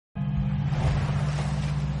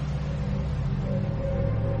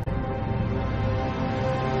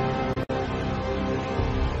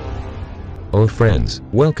Oh friends,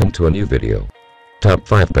 welcome to a new video. Top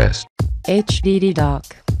 5 Best HDD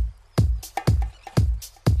dock.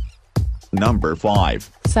 Number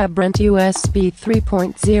 5. Sabrent USB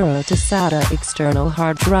 3.0 to SATA external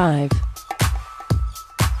hard drive.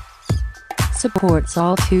 Supports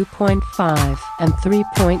all 2.5 and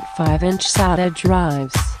 3.5-inch SATA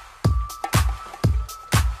drives.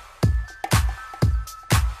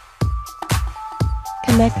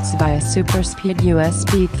 Connects via superspeed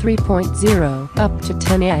USB 3.0 up to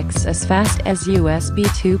 10x as fast as USB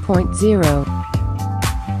 2.0.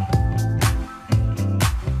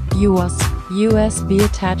 USB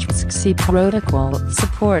attached XC protocol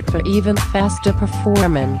support for even faster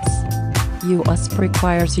performance. USB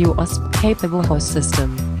requires USB capable host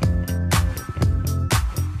system.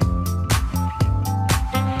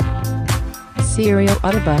 Serial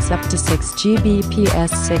Autobus up to 6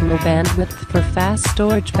 Gbps signal bandwidth for fast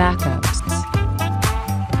storage backups.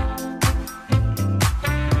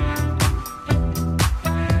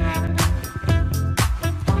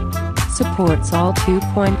 Supports all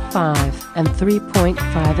 2.5 and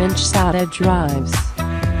 3.5-inch SATA drives.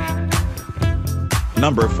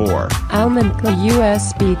 Number 4. Almanca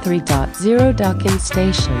USB 3.0 docking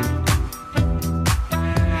station.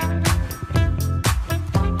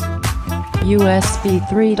 USB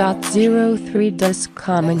 3.0 3-disc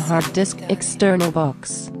common hard disk external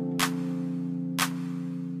box.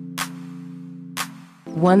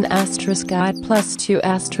 1 I plus 2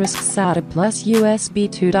 SATA plus USB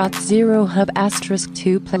 2.0 hub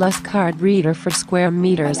 2 plus card reader for square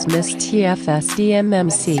meters MIS TFS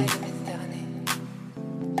DMMC.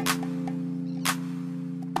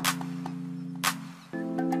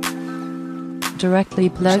 Directly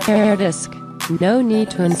plug hard disk. No need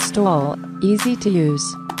to install, easy to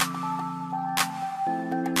use.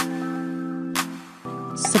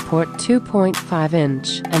 Support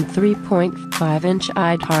 2.5-inch and 3.5-inch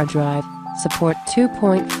IDE hard drive. Support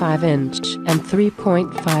 2.5-inch and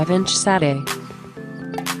 3.5-inch SATA.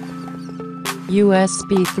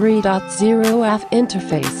 USB 3.0 AF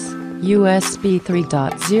interface. USB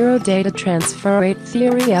 3.0 data transfer rate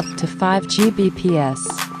theory up to 5 Gbps.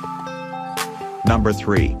 Number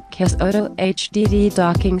 3. KISS Auto HDD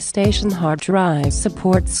docking station hard drive.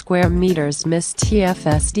 Supports square meters MIS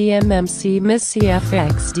TFS DMMC MIS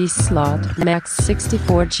CFXD slot max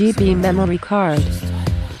 64 GB memory card.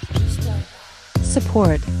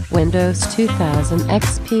 Support Windows 2000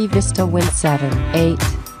 XP Vista Win 7, 8.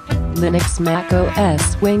 Linux Mac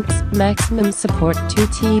OS Winx maximum support 2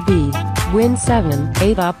 TB. Win 7,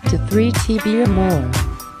 8 up to 3 TB or more.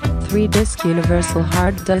 3-disc universal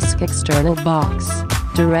hard disk external box.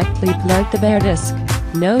 Directly plug the bare disk.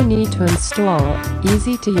 No need to install,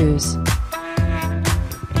 easy to use.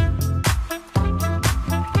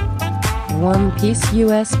 1-piece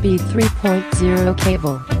USB 3.0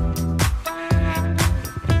 cable.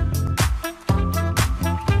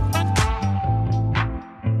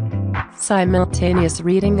 Simultaneous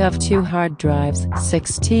reading of 2 hard drives,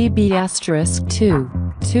 6 TB*2,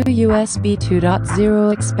 2 USB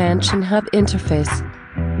 2.0 expansion hub interface.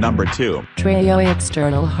 Number 2. Trio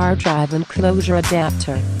external hard drive enclosure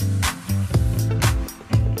adapter.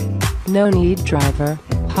 No need driver,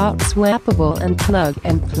 hot swappable and plug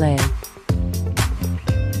and play.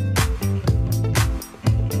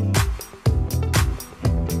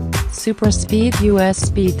 Super speed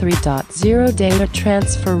USB 3.0 data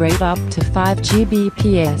transfer rate up to 5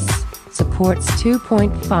 Gbps. Supports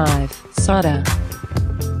 2.5 SATA.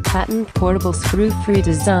 Patent portable screw-free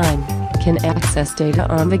design. Can access data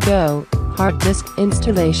on the go. Hard disk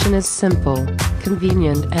installation is simple,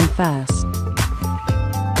 convenient and fast.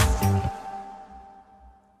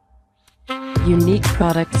 Unique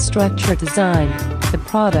product structure design. The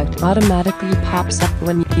product automatically pops up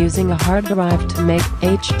when using a hard drive to make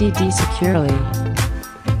HDD securely.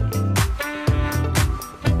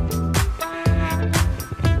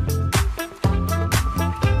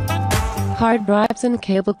 Hard drives and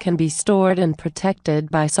cable can be stored and protected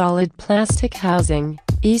by solid plastic housing,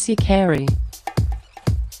 easy carry.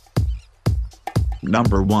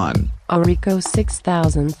 Number 1. Orico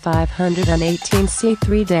 6518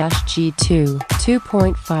 C3-G2,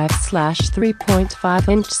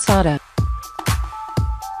 2.5/3.5-inch SATA.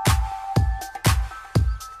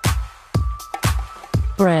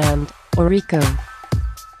 Brand, Orico.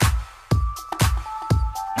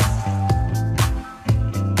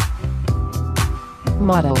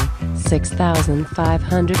 Model,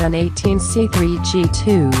 6518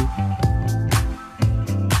 C3-G2.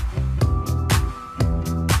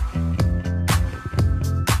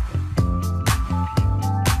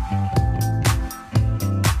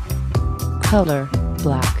 Color,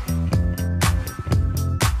 black.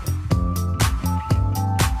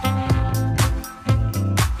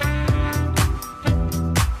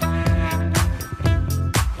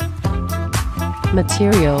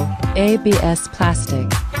 Material, ABS plastic.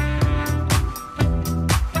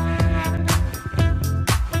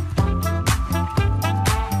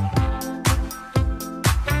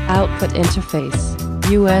 Output interface,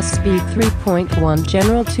 USB 3.1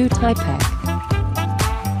 General 2 Type-A.